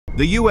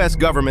The US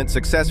government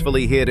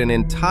successfully hid an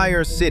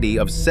entire city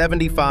of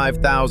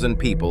 75,000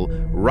 people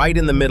right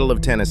in the middle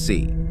of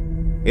Tennessee.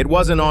 It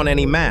wasn't on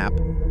any map,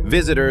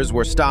 visitors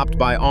were stopped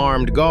by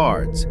armed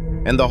guards,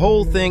 and the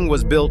whole thing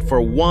was built for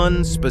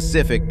one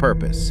specific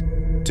purpose: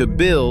 to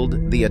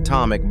build the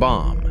atomic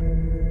bomb.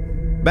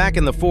 Back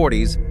in the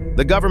 40s,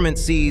 the government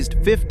seized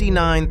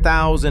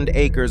 59,000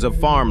 acres of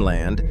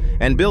farmland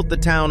and built the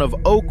town of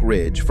Oak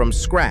Ridge from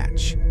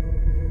scratch.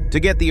 To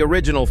get the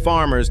original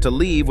farmers to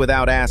leave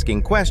without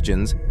asking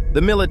questions,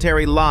 the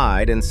military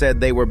lied and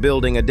said they were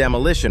building a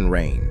demolition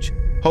range,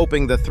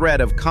 hoping the threat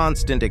of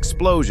constant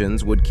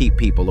explosions would keep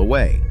people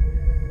away.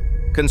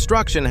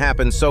 Construction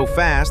happened so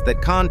fast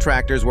that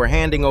contractors were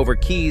handing over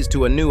keys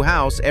to a new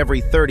house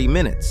every 30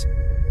 minutes.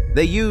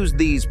 They used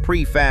these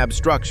prefab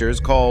structures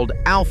called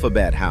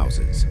alphabet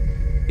houses.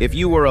 If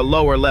you were a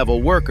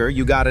lower-level worker,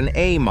 you got an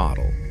A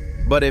model.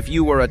 But if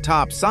you were a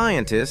top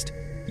scientist,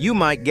 you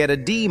might get a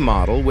D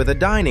model with a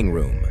dining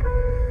room.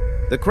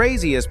 The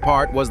craziest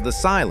part was the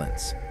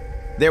silence.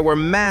 There were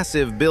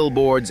massive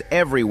billboards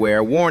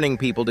everywhere warning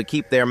people to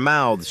keep their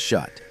mouths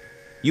shut.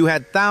 You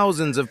had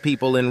thousands of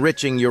people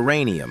enriching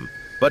uranium,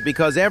 but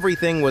because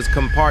everything was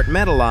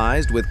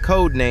compartmentalized with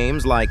code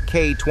names like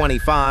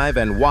K-25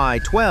 and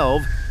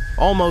Y-12,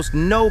 almost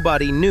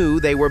nobody knew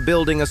they were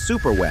building a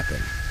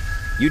superweapon.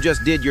 You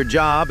just did your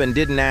job and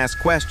didn't ask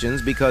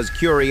questions because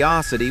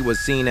curiosity was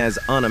seen as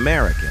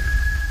un-American.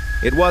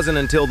 It wasn't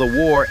until the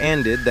war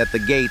ended that the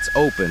gates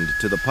opened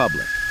to the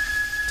public.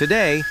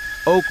 Today,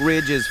 Oak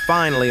Ridge is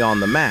finally on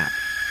the map,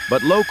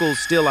 but locals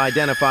still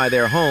identify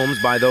their homes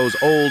by those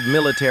old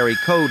military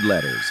code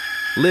letters,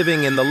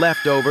 living in the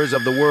leftovers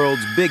of the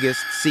world's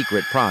biggest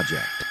secret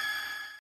project.